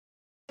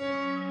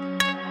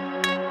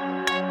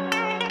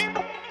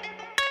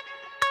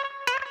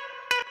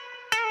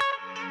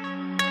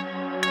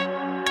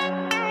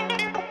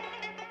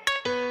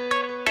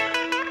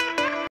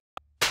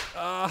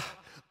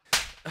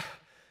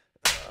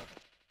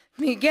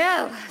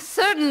Miguel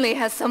certainly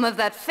has some of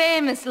that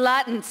famous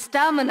Latin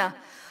stamina.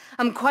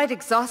 I'm quite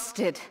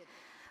exhausted.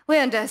 We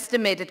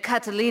underestimated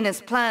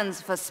Catalina's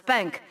plans for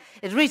Spank.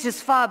 It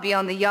reaches far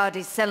beyond the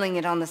yardies selling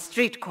it on the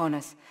street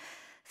corners.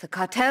 The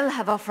cartel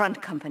have a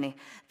front company,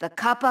 the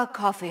Kappa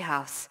Coffee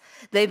House.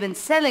 They've been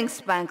selling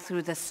Spank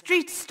through the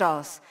street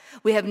stalls.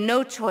 We have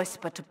no choice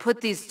but to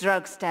put these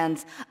drug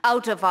stands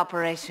out of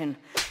operation.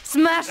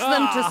 Smash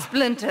them to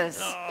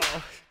splinters.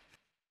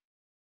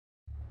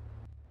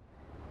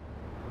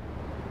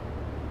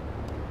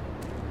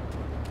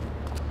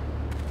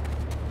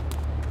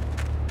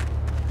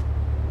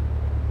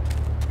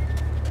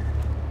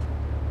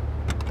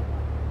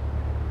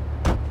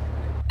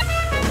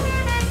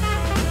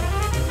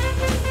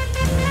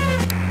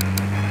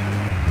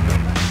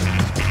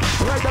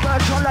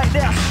 Like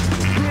this,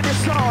 hear this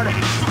sound.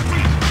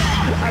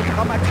 I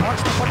got my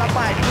touch up on the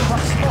mic, with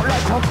a smoke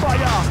like on fire.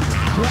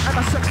 I'm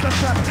a sex step,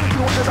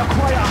 you in the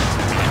choir.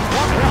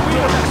 What will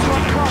the next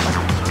one come?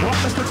 What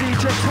Mr.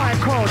 DJ time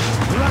code?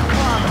 Run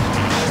come.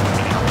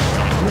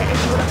 We're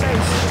into the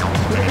bass,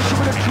 we're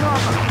into the drum.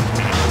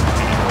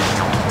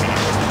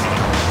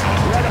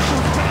 Yeah, the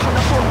full spectrum,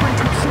 the full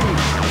frequency.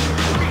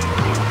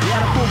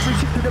 Yeah, the full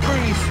 360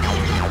 degrees.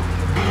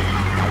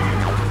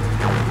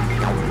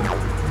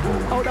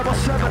 Oh, number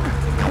 7,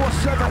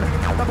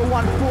 4-7, number 1,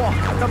 4,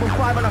 number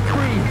 5 and a 3.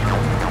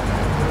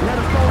 Let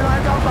us go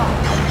line number.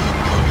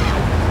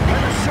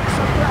 And the 6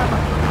 of them.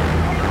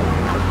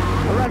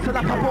 Right to the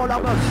couple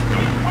numbers.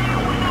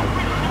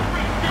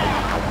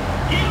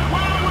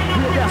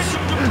 Hear this.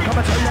 Come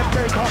and tell them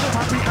they call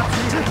happy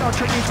empty. No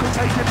Chinese who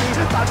tasted me.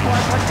 Bad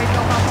boys went in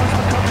your mouth.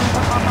 I'm coming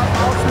from my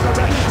mouth. To the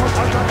red coat,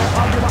 I'm gonna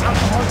argue about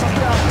alcohol for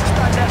beer.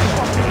 Stand there and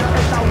fuck me.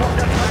 It's now what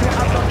they're trying to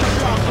have. I'm just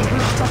wrong.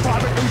 The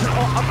fire is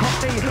all a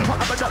company. I'm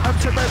the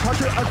ultimate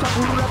hunter of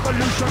some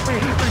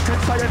revolutionary. We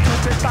can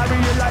scientific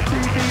barrier like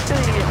DDD.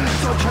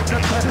 So check the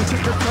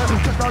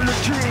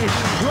technology.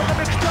 We're the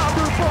mixed down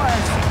blue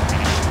boys.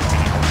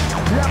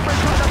 Yeah, bring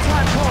on the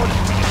time code.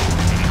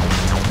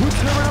 We're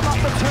tearing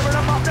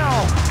them up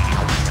now.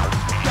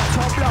 Get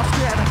on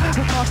blasting.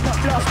 The cast up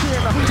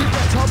blasting.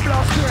 Get on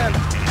blasting.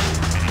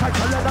 Time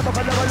to let them up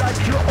and never like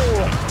you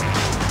all.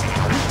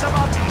 Beat them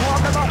up,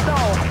 warm them up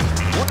now.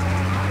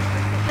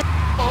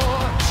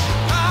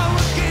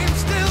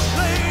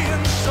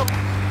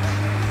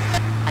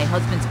 My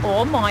husband's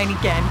all mine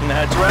again.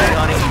 That's right,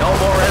 honey. No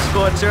more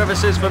escort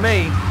services for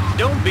me.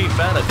 Don't be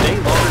fat a day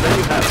longer than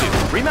you have to.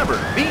 Remember,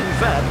 being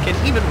fat can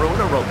even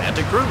ruin a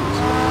romantic cruise.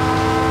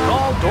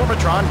 Call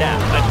Dormitron now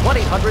at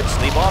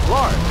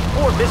 1-800-SLEEP-OFF-LARD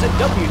or visit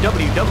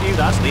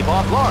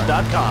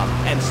www.sleepofflard.com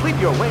and sleep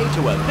your way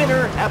to a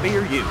thinner,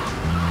 happier you.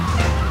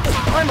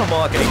 I'm a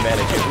marketing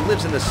manager who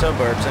lives in the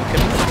suburbs and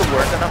commutes to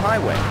work on the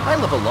highway. I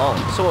live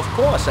alone, so of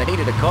course I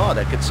needed a car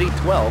that could seat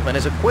 12 and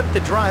is equipped to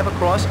drive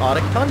across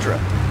Arctic tundra.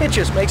 It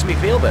just makes me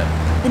feel better.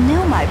 The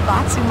new my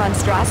Batsu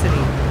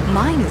monstrosity.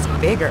 Mine is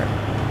bigger.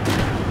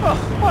 Oh,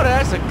 well,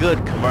 that's a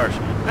good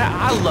commercial.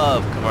 I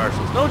love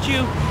commercials, don't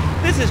you?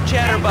 This is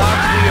Chatterbox.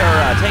 We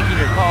are taking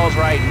your calls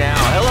right now.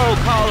 Hello,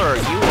 caller.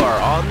 You are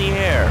on the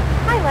air.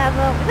 Hi,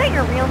 Laszlo. Is that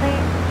your real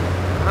name?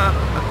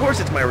 Of course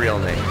it's my real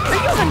name. Are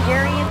you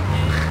Hungarian?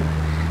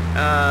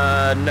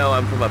 No,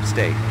 I'm from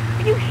upstate.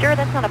 Are you sure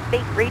that's not a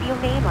fake radio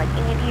name like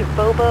Andy or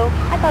Bobo?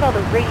 I thought all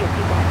those radio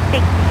people had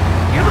fake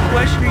names. You have a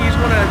question or you just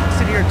want to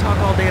sit here and talk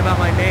all day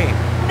about my name?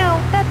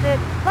 No, that's it.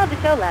 Love the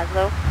show,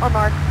 Laszlo. Or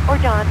Mark, or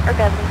John, or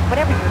Beverly,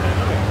 whatever your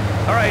name is.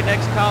 All right,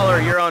 next caller,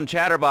 you're on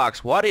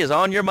Chatterbox. What is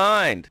on your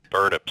mind?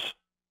 Turnips,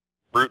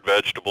 root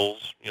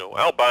vegetables,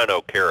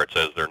 albino carrots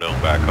as they're known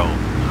back home.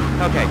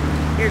 Okay,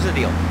 here's the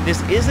deal.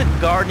 This isn't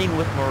Gardening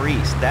with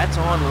Maurice. That's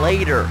on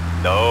later.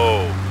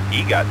 No,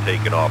 he got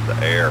taken off the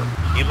air.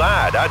 He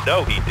lied. I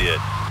know he did.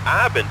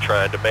 I've been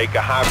trying to make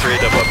a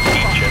hybrid of a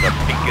peach and a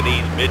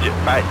Pekingese midget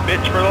fight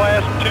bitch for the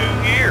last 2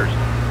 years.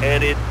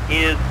 And it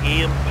is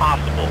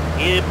impossible.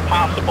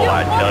 Impossible,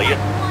 I tell you.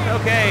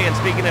 Okay, and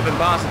speaking of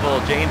impossible,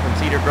 Jane from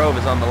Cedar Grove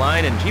is on the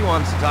line, and she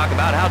wants to talk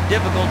about how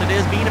difficult it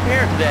is being a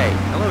parent today.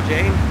 Hello,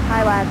 Jane.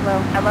 Hi, Laszlo.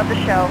 I love the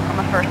show.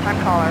 I'm a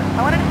first-time caller.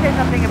 I wanted to say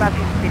something about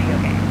these video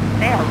games.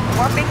 They are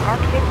warping our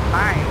kids'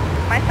 minds.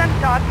 My son's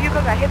dog,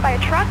 Hugo, got hit by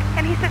a truck,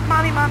 and he said,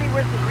 Mommy,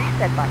 where's the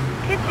reset button?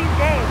 Kids these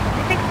days,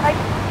 they think life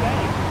is a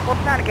game. Well,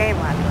 it's not a game,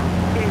 Laszlo.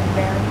 It is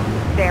very,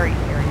 very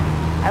serious.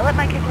 I let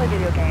my kid play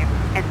video games,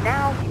 and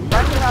now he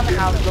runs around the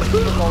house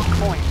looking for gold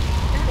coins.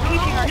 This is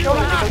teaching our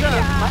children to go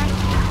give money.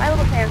 My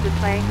little Sam's been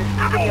playing this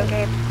new video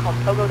game called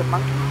Pogo the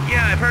Monkey.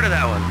 Yeah, I've heard of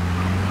that one.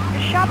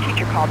 The shop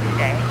teacher called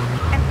today,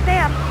 and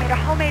Sam made a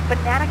homemade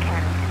banana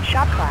cannon in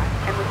shop class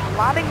and was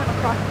lobbing them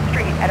across the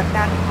street at a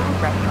fast food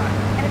restaurant.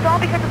 And it's all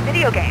because of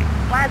video games.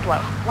 Laszlo,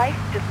 life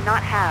does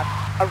not have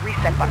a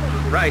reset button.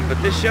 Right,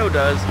 but this show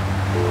does.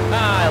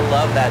 I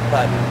love that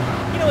button.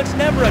 It's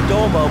never a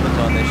dull moment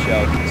on this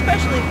show,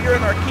 especially if you're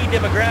in our key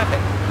demographic.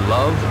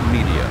 Love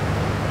media,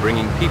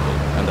 bringing people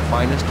and the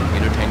finest in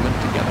entertainment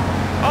together.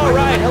 All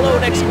right, hello,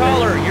 next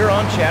caller. You're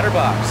on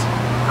Chatterbox.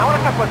 I want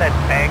to talk about that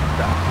Spank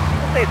stuff.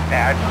 People say it's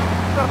bad.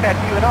 It's not bad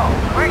to you at all.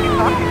 Why aren't you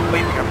talking?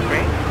 Wasting your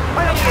screen?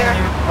 Why don't you hear?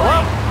 Hello?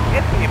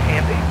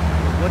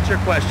 What's your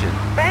question?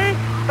 Bank!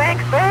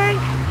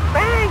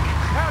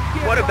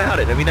 What about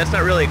it? I mean, that's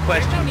not really a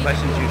question.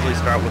 Questions usually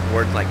start with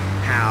words like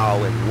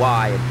how and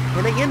why,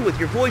 and they end with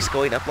your voice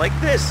going up like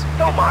this.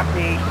 Don't mock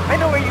me. I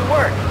know where you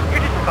work.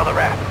 You're just another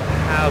rat.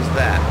 How's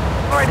that?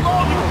 Alright, it's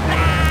evil.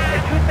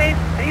 And toothpaste,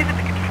 they use it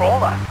to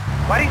control us.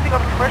 Why do you think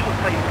all the commercials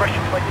tell you to brush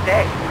your twice a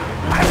day?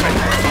 I've read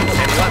that.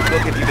 And what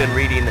book have you been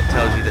reading that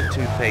tells you that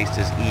toothpaste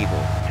is evil?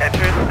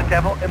 Tetris, the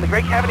devil, and the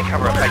great cavity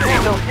cover-up by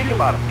Daniel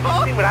Higginbottom.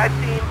 You've seen what I've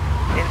seen,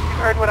 and if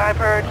you've heard what I've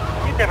heard,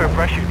 you'd never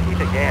brush your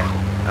teeth again.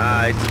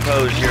 I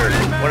suppose you're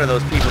one of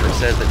those people that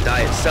says that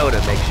diet soda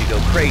makes you go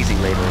crazy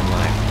later in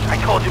life. I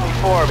told you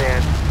before,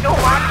 man. Don't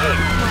mock me.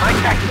 My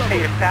taxes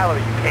pay your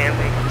salary, you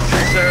pansy.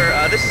 Sir,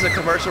 this is a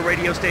commercial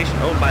radio station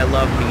owned by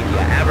Love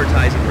Media.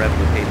 Advertising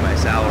revenue pays my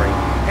salary.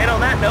 And on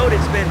that note,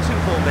 it's been 2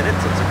 full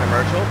minutes since a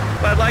commercial.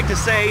 But I'd like to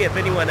say, if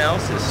anyone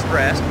else is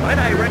stressed,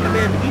 might I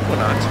recommend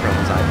Equinox from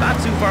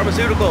Zaibatsu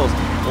Pharmaceuticals.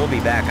 We'll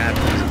be back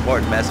after these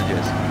important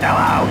messages.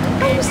 Hello.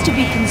 I used to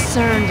be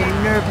concerned and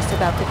nervous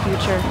about the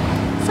future.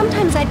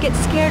 Sometimes I'd get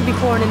scared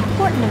before an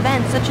important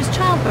event such as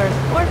childbirth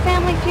or a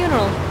family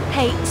funeral.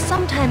 Hey,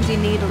 sometimes you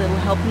need a little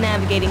help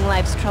navigating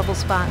life's trouble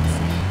spots.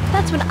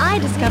 That's when I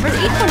discovered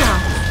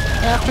Equinox.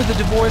 After the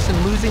divorce and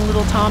losing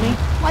little Tommy,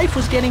 life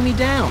was getting me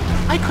down.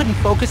 I couldn't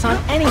focus on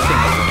anything.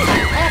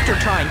 After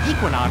trying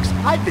Equinox,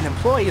 I've been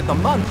Employee of the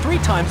Month 3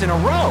 times in a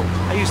row.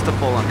 I used to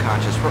fall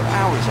unconscious for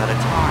hours at a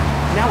time.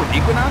 Now with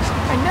Equinox,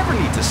 I never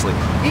need to sleep.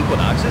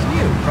 Equinox is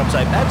new from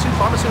Zaibatsu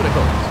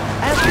Pharmaceuticals.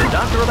 Ask your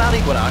doctor about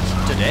Equinox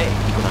today.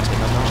 Equinox may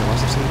cause nausea,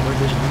 loss of sleep, blurred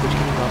vision, language,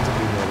 kidney problems, and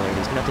breathing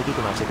irregularities. Do not take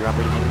Equinox if you're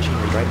operating heavy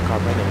machinery, driving a car,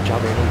 pregnant, and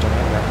childbearing age, on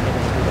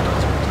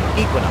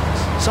Equinox,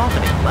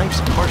 softening life's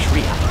harsh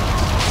reality.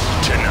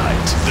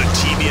 Tonight, the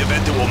TV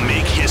event that will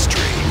make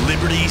history,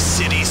 Liberty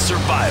City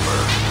Survivor.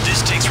 This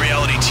takes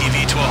reality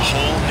TV to a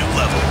whole new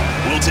level.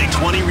 We'll take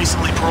 20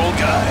 recently paroled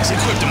guys,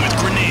 equip them with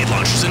grenade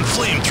launchers and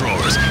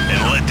flamethrowers,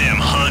 and let them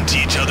hunt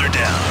each other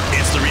down.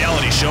 It's the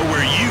reality show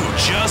where you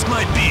just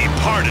might be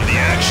part of the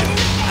action.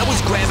 I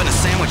was grabbing a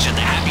sandwich at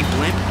the Happy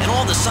Blimp, and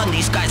all of a sudden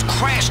these guys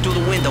crashed through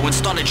the window and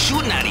started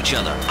shooting at each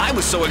other. I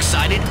was so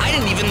excited, I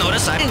didn't even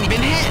notice I didn't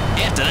even hit.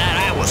 After that,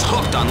 I was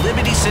hooked on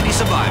Liberty City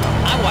Survivor.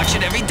 I watch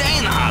it every day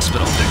in the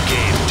hospital. The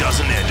game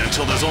doesn't end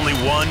until there's only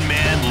one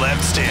man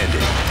left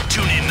standing.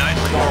 Tune in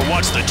nightly or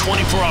watch the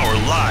 24-hour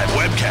live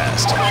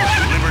webcast.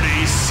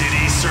 Liberty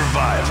City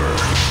Survivor.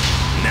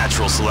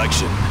 Natural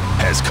selection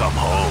has come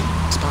home.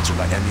 Sponsored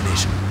by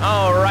Ammunition.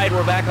 All right,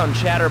 we're back on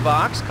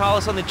Chatterbox. Call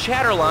us on the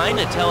chatter line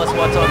to tell us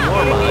what's on your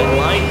mind.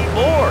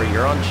 Line 4,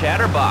 you're on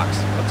Chatterbox.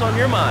 What's on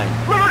your mind?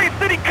 Liberty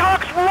City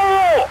Cox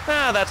rule!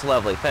 Ah, that's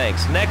lovely,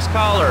 thanks. Next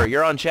caller,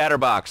 you're on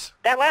Chatterbox.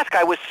 That last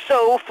guy was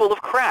so full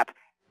of crap.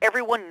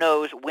 Everyone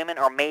knows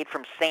women are made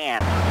from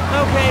sand.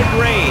 Okay,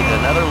 great.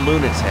 Another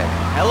lunatic.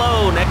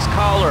 Hello, next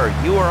caller.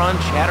 You are on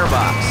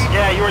Chatterbox.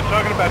 Yeah, you were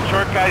talking about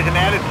short guys and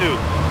attitude.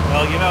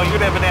 Well, you know,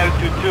 you'd have an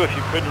attitude too if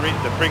you couldn't reach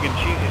the friggin'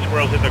 cheesy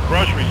squirrels at the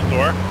grocery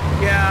store.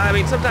 Yeah, I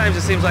mean, sometimes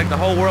it seems like the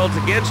whole world's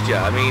against you.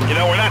 I mean... You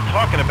know, we're not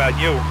talking about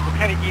you. What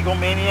kind of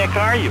egomaniac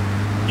are you?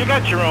 You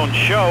got your own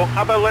show.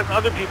 How about letting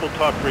other people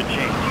talk for a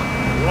change?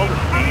 You're all the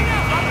same.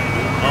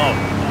 Oh,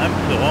 I'm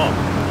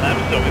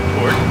so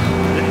important.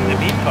 Listen to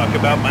me talk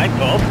about my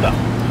tall stuff.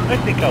 I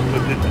think I'll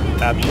put this in the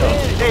top shelf.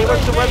 Hey,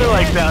 what's the weather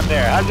like down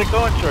there? How's it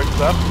going,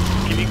 shortstop?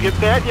 Can you get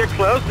that? You're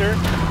closer.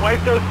 Why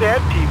so sad,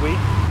 Pee-wee?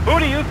 Who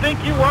do you think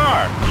you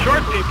are?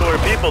 Short people are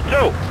people,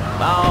 too.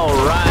 All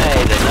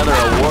right, another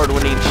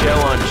award-winning show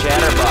on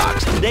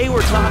Chatterbox. Today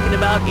we're talking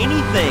about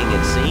anything,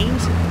 it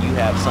seems. You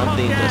have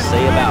something to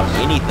say about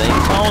anything,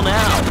 call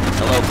now.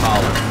 Hello,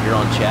 caller. You're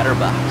on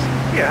Chatterbox.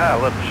 Yeah,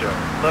 I love the show.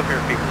 Love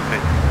hearing people's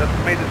opinions. That's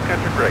what made this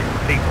country great.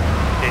 People,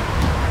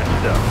 opinions, and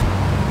stuff.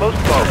 Most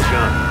of all,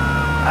 guns.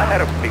 I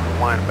had people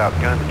whine about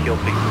guns kill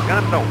people.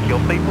 Guns don't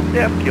kill people.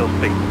 Death kills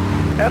people.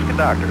 Ask a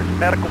doctor. It's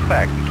a medical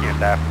fact. You can't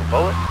die from a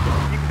bullet.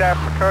 You can die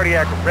from a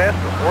cardiac arrest,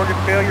 or organ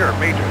failure, or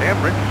major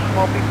hemorrhage. A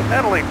small piece of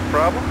metal ain't the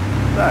problem.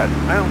 Besides,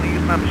 I only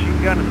use my machine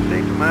gun in the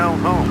safety of my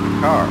own home,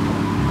 car.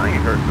 I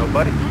ain't hurting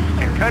nobody.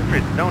 And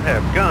countries that don't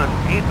have guns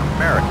ain't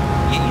American.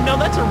 You know,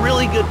 that's a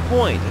really good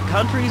point.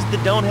 Countries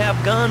that don't have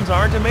guns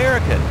aren't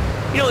American.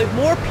 You know, if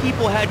more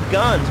people had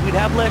guns, we'd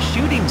have less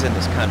shootings in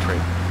this country.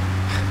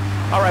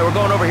 All right, we're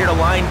going over here to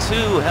line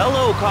 2.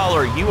 Hello,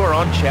 caller. You are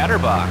on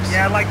Chatterbox.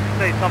 Yeah, I'd like to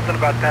say something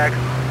about taxes.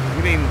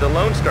 You mean the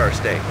Lone Star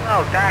State?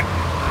 No, taxes.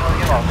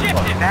 Well, you know,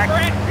 look,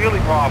 taxes is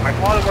really wrong. My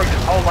father worked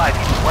his whole life.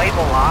 He played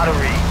the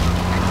lottery.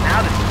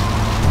 Now this...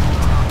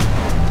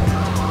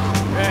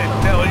 Hey,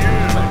 tell you.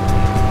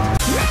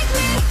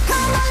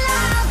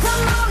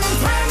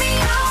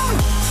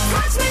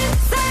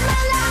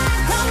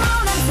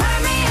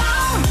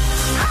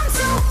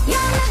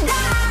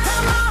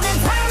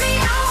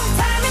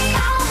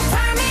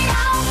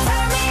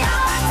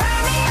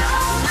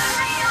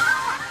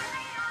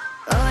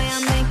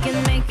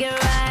 Make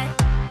it right.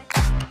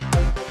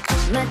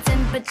 My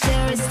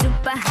temperature is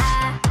super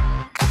high.